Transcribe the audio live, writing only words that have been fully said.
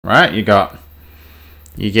right? You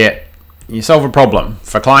solve a problem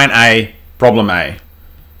for client A, problem A,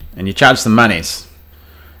 and you charge them monies.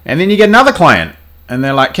 And then you get another client, and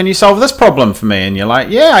they're like, can you solve this problem for me? And you're like,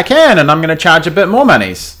 yeah, I can, and I'm going to charge a bit more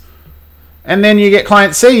monies. And then you get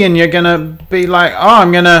client C, and you're going to be like, oh,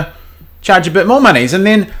 I'm going to charge a bit more monies. And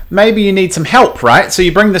then maybe you need some help, right? So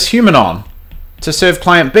you bring this human on to serve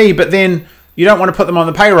client B, but then you don't want to put them on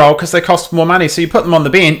the payroll because they cost more money. So you put them on the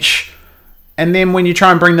bench, and then when you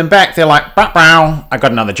try and bring them back, they're like, bow, I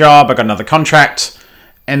got another job, I got another contract.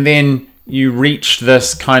 And then you reach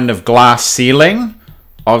this kind of glass ceiling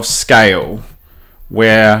of scale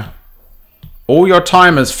where all your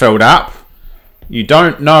time is filled up. You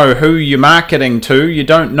don't know who you're marketing to. You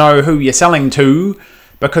don't know who you're selling to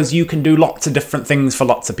because you can do lots of different things for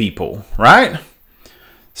lots of people, right?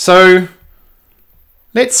 So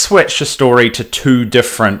let's switch the story to two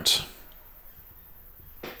different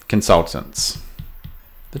consultants.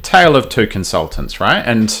 The tale of two consultants, right?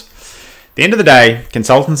 And at the end of the day,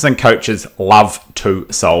 consultants and coaches love to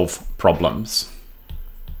solve problems.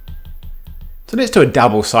 So let's do a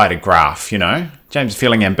double-sided graph, you know. James is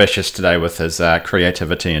feeling ambitious today with his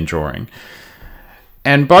creativity and drawing.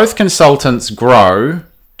 And both consultants grow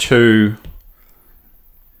to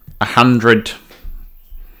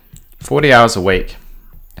 40 hours a week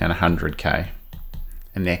and 100K.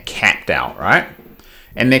 And they're capped out, right?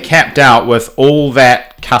 And they're capped out with all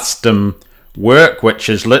that custom work, which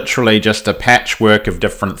is literally just a patchwork of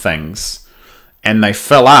different things. And they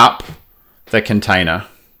fill up the container.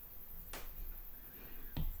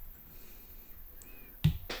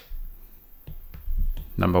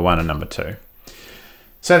 Number one and number two.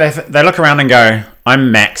 So they look around and go,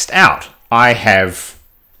 I'm maxed out. I have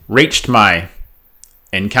reached my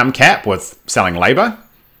income cap with selling labor.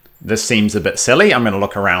 This seems a bit silly. I'm going to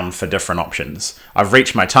look around for different options. I've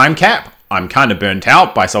reached my time cap. I'm kind of burnt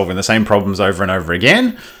out by solving the same problems over and over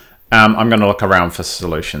again. I'm going to look around for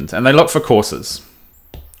solutions. And they look for courses,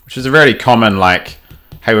 which is a very common, like,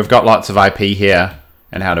 hey, we've got lots of IP here,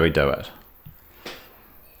 and how do we do it?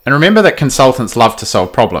 And remember that consultants love to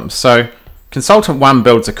solve problems. So consultant one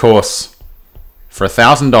builds a course for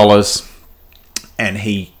 $1,000, and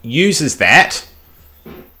he uses that.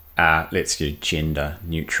 Let's do gender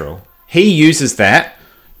neutral. He uses that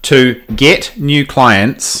to get new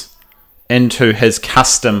clients into his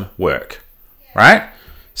custom work, right?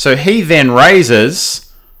 So he then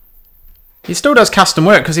he still does custom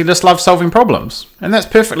work because he just loves solving problems. And that's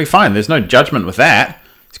perfectly fine. There's no judgment with that.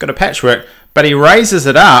 He's got a patchwork, but he raises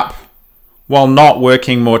it up while not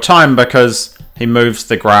working more time because he moves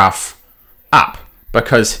the graph up,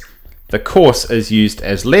 because the course is used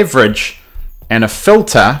as leverage and a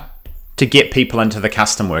filter to get people into the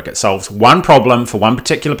custom work. It solves one problem for one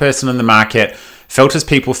particular person in the market, filters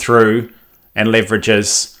people through, and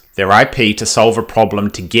leverages their IP to solve a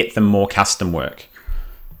problem to get them more custom work.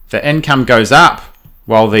 The income goes up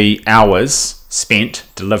while the hours spent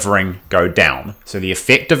delivering go down. So the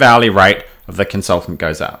effective hourly rate of the consultant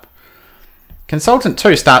goes up. Consultant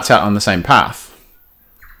 2 starts out on the same path.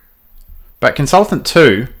 But consultant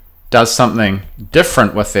 2 does something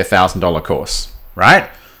different with their $1,000 course, right?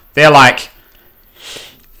 They're like,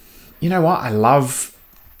 you know what? I love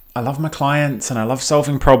my clients and I love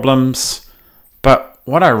solving problems, but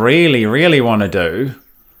what I really, really want to do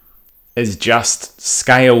is just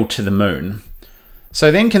scale to the moon.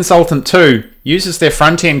 So then consultant 2 uses their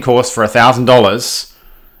front-end course for $1,000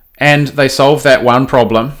 and they solve that one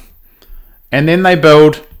problem, and then they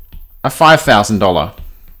build a $5,000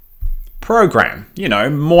 program, you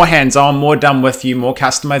know, more hands-on, more done with you, more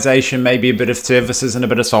customization, maybe a bit of services and a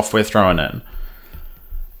bit of software thrown in.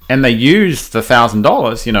 And they use the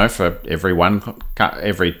 $1,000, you know, for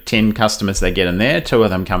every 10 customers they get in there, 2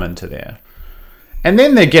 of them come into there. And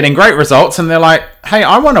then they're getting great results and they're like, hey,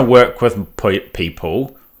 I want to work with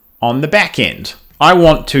people on the back end. I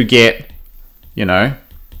want to get, you know,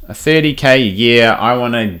 a $30K a year. I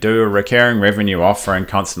want to do a recurring revenue offer and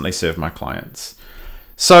constantly serve my clients.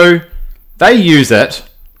 So they use it,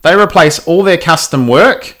 they replace all their custom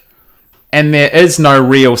work, and there is no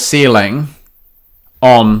real ceiling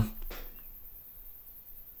on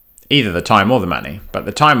either the time or the money, but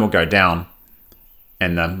the time will go down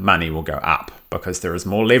and the money will go up because there is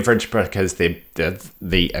more leverage, because the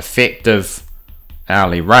effective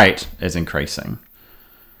hourly rate is increasing.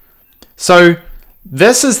 So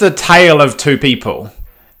this is the tale of two people,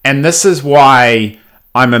 and this is why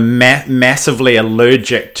I'm massively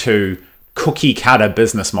allergic to cookie cutter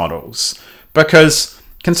business models, because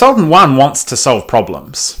consultant 1 wants to solve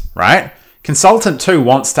problems, right? Consultant 2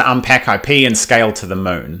 wants to unpack IP and scale to the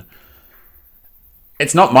moon.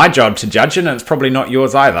 it's not my job to judge it, and it's probably not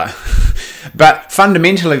yours either. But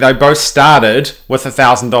fundamentally, they both started with a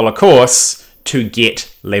 $1,000 course to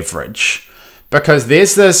get leverage, because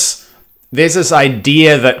there's this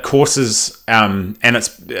idea that courses, and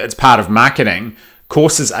it's part of marketing,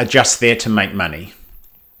 courses are just there to make money.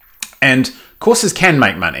 And courses can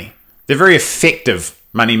make money. They're very effective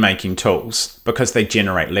money-making tools because they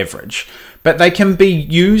generate leverage. But they can be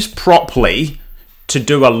used properly to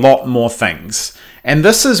do a lot more things. And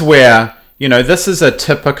this is where, this is a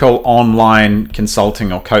typical online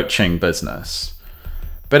consulting or coaching business.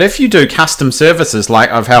 But if you do custom services, like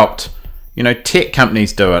I've helped, tech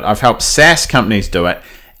companies do it, I've helped SaaS companies do it,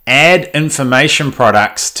 add information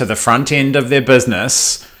products to the front end of their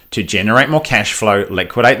business to generate more cash flow,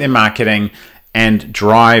 liquidate their marketing, and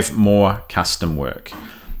drive more custom work.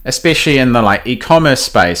 Especially in the e-commerce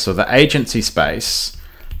space or the agency space,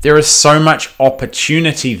 there is so much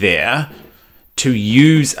opportunity there to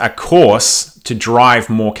use a course to drive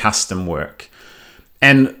more custom work.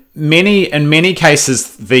 And in many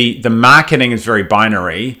cases, the marketing is very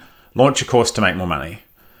binary. Launch a course to make more money.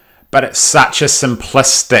 But it's such a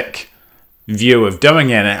simplistic view of doing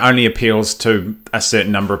it, and it only appeals to a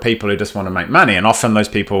certain number of people who just want to make money. And often those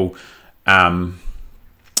people,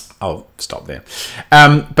 I'll stop there.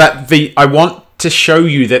 But I want to show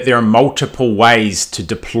you that there are multiple ways to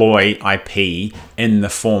deploy IP in the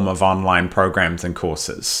form of online programs and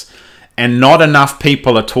courses. And not enough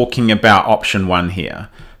people are talking about option one here,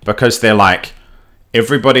 because they're like,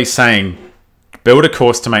 everybody's saying, build a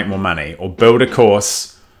course to make more money, or build a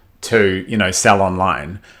course to, sell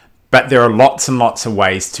online. But there are lots and lots of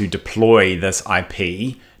ways to deploy this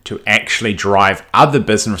IP to actually drive other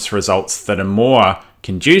business results that are more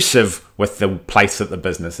conducive with the place that the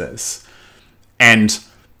business is. And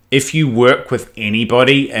if you work with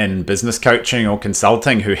anybody in business coaching or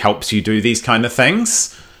consulting who helps you do these kind of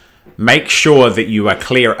things, make sure that you are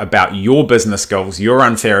clear about your business goals, your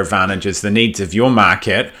unfair advantages, the needs of your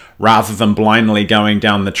market, rather than blindly going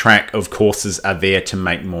down the track of courses are there to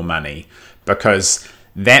make more money, because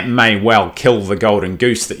that may well kill the golden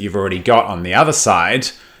goose that you've already got on the other side.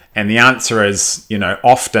 And the answer is,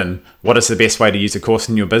 often, what is the best way to use a course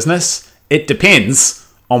in your business? It depends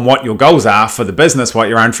on what your goals are for the business, what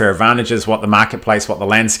your unfair advantages, what the marketplace, what the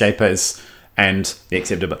landscape is, and the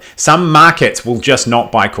acceptability. Some markets will just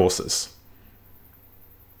not buy courses.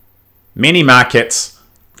 Many markets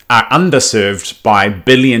are underserved by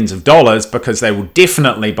billions of dollars because they will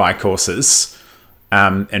definitely buy courses,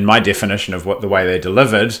 in my definition of the way they're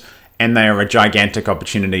delivered, and they are a gigantic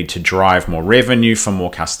opportunity to drive more revenue for more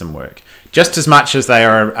custom work. Just as much as they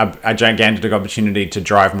are a gigantic opportunity to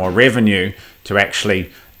drive more revenue to actually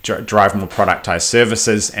drive more productized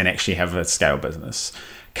services and actually have a scale business.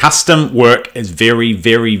 Custom work is very,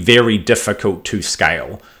 very, very difficult to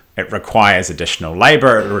scale. It requires additional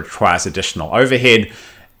labor, it requires additional overhead,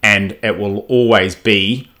 and it will always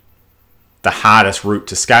be the hardest route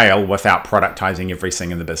to scale without productizing everything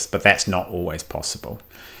in the business, but that's not always possible.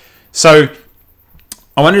 So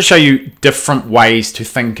I wanted to show you different ways to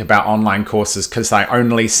think about online courses, because I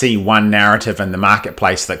only see one narrative in the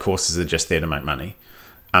marketplace that courses are just there to make money.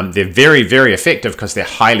 They're very, very effective because they're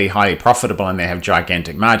highly, highly profitable and they have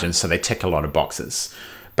gigantic margins, so they tick a lot of boxes.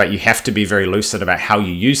 But you have to be very lucid about how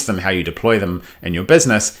you use them, how you deploy them in your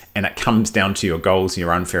business, and it comes down to your goals,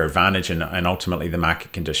 your unfair advantage, and ultimately the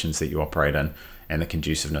market conditions that you operate in and the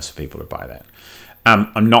conduciveness for people to buy that.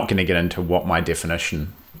 I'm not going to get into what my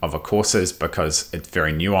definition of a course is because it's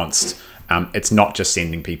very nuanced. It's not just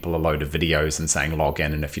sending people a load of videos and saying log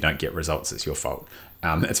in, and if you don't get results, it's your fault.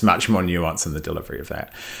 It's much more nuanced in the delivery of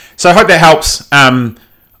that. So I hope that helps.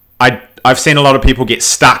 I've seen a lot of people get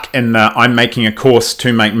stuck in the I'm making a course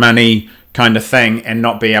to make money kind of thing and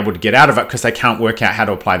not be able to get out of it because they can't work out how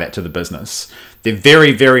to apply that to the business. They're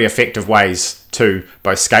very, very effective ways to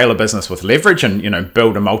both scale a business with leverage and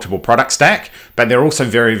build a multiple product stack, but they're also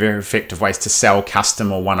very, very effective ways to sell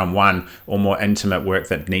custom or one-on-one or more intimate work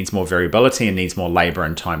that needs more variability and needs more labor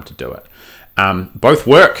and time to do it. Both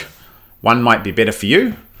work. One might be better for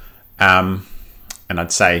you, and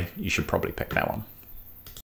I'd say you should probably pick that one.